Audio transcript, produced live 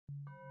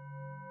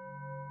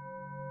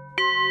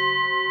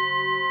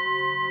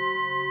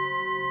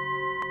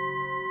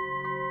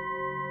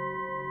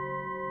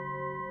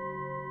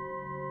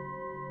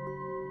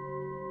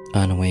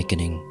On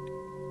awakening,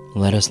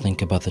 let us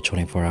think about the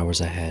 24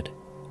 hours ahead.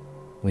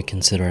 We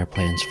consider our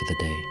plans for the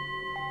day.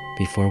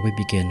 Before we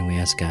begin, we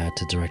ask God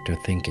to direct our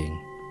thinking,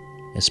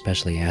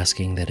 especially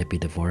asking that it be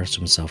divorced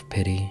from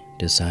self-pity,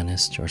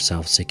 dishonest, or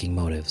self-seeking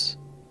motives.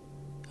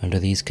 Under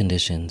these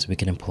conditions, we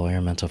can employ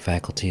our mental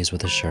faculties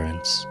with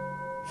assurance,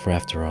 for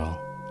after all,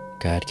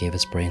 God gave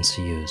us brains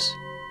to use.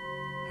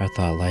 Our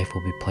thought life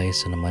will be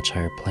placed on a much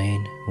higher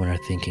plane when our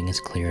thinking is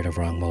cleared of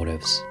wrong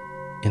motives.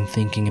 In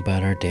thinking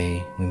about our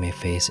day, we may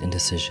face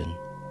indecision.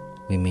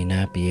 We may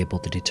not be able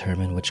to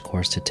determine which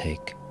course to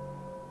take.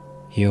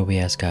 Here we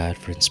ask God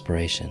for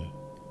inspiration,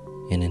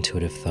 an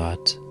intuitive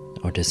thought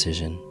or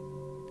decision.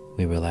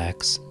 We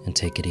relax and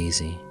take it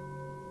easy.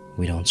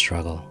 We don't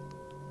struggle.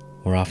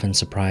 We're often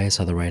surprised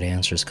how the right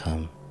answers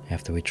come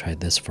after we tried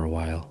this for a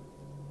while.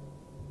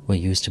 What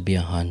used to be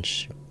a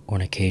hunch or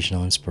an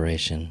occasional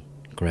inspiration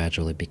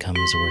gradually becomes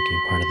a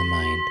working part of the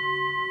mind.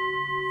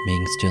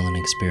 Being still and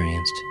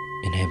experienced,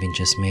 and having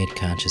just made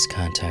conscious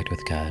contact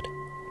with God,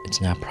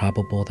 it's not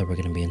probable that we're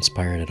going to be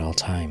inspired at all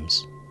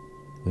times.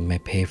 We may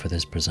pay for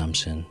this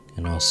presumption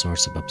in all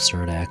sorts of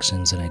absurd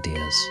actions and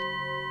ideas.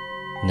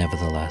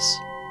 Nevertheless,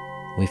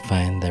 we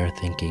find that our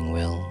thinking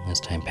will, as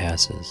time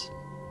passes,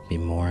 be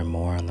more and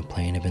more on the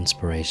plane of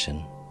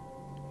inspiration.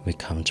 We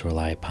come to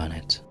rely upon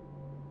it.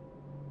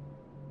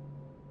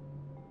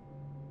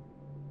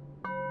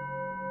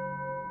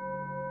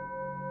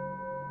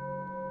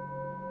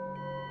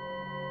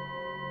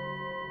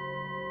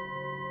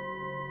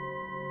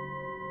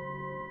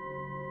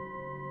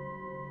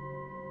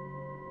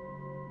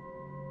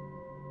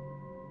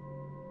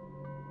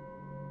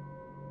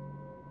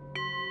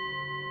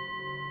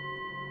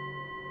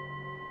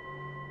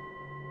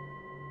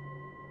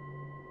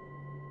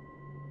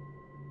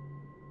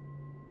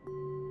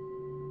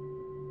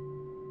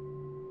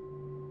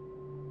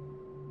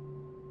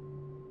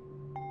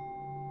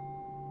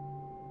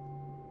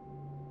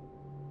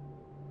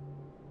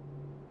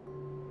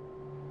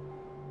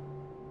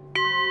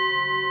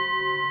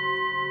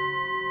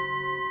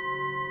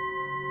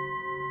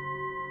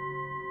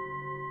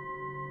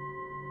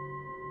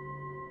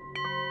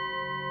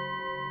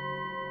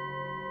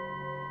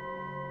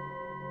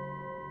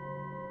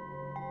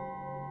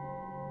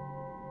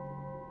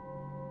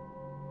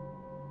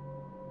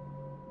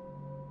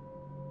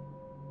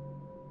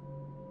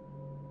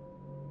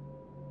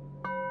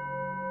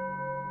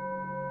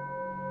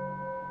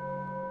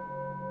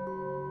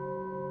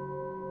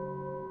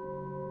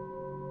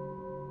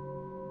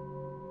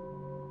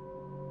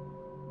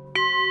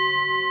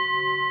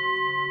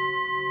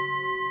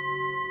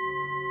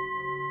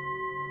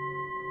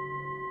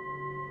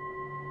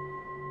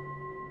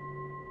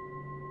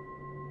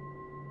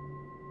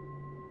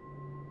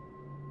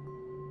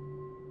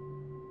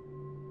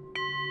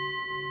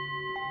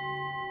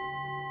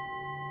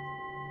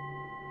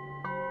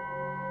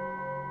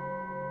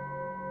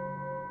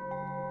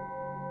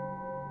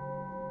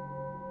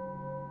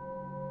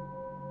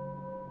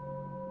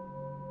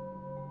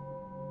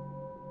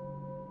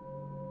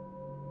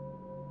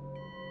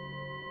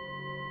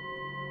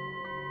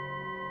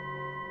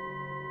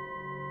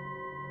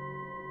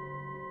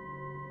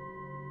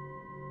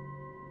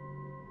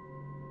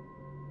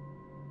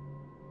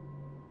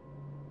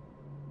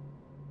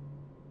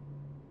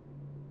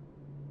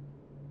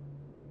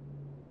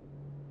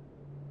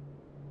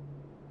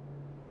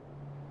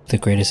 The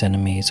greatest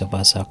enemies of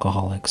us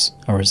alcoholics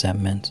are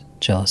resentment,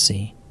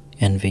 jealousy,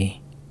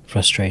 envy,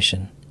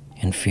 frustration,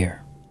 and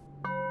fear.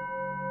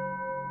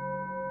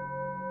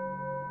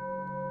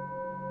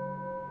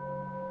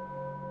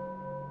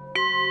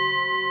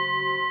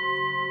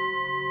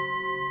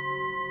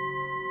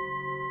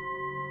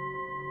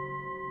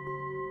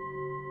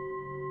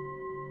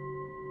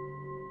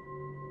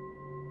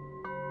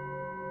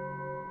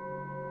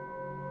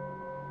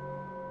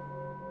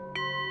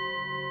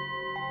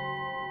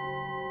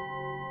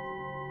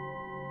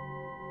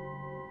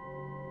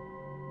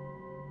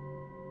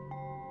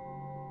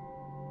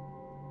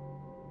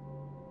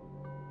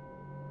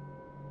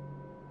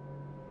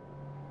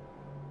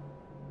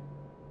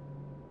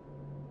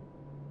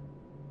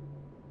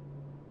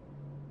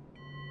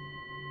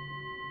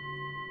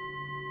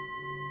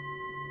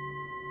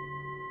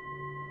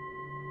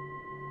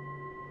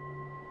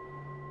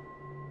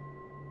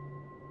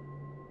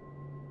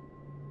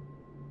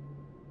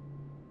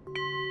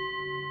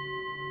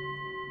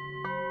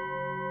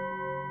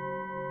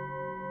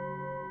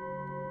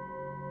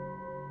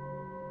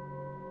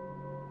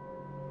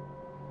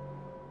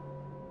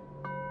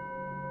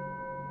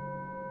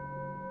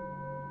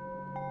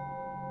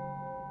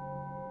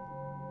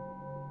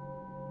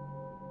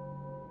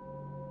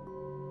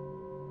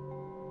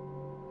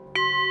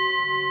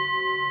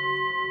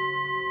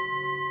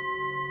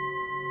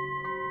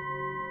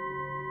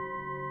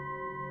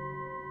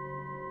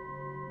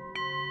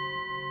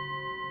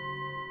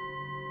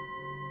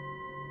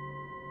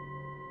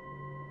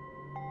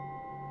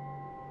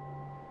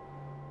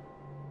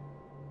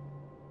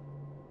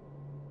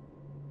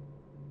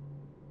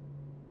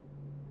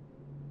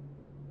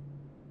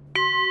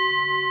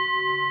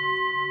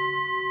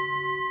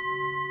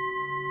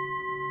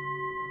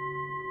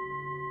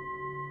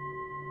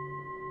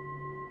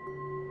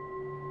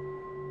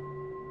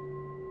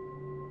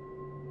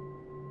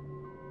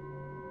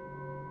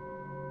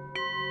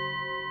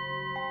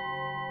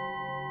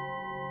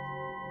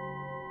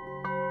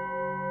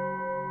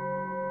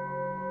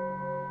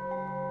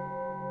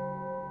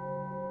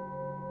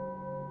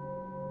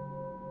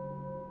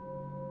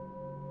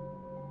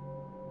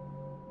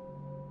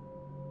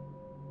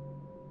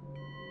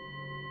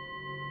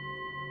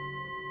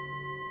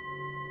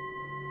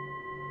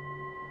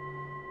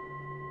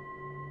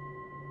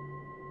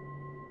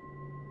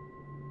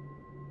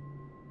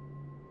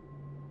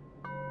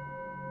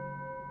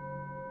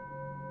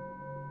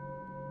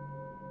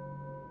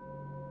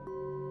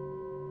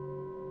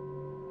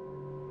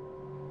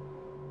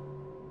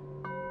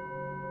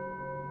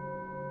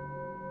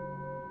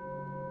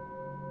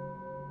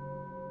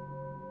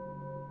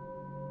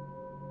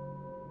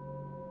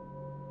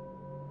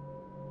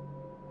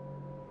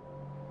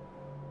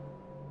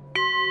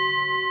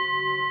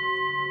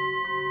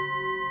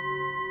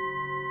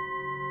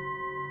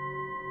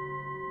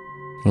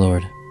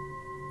 Lord,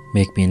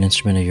 make me an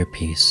instrument of your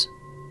peace.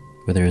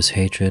 Where there is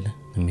hatred,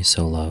 let me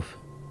sow love.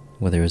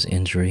 Where there is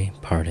injury,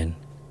 pardon.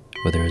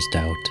 Where there is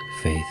doubt,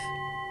 faith.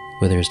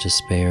 Where there is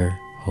despair,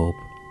 hope.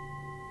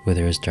 Where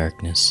there is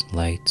darkness,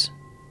 light.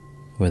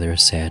 Where there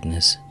is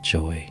sadness,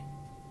 joy.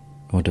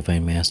 O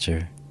Divine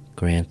Master,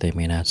 grant that I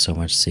may not so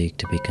much seek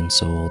to be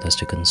consoled as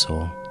to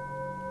console,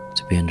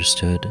 to be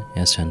understood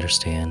as to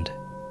understand,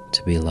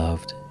 to be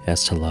loved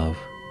as to love.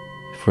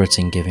 For it's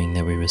in giving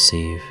that we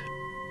receive,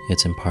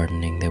 it's in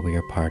pardoning that we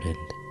are pardoned,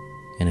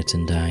 and it's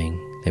in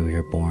dying that we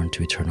are born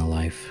to eternal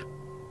life.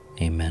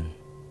 Amen.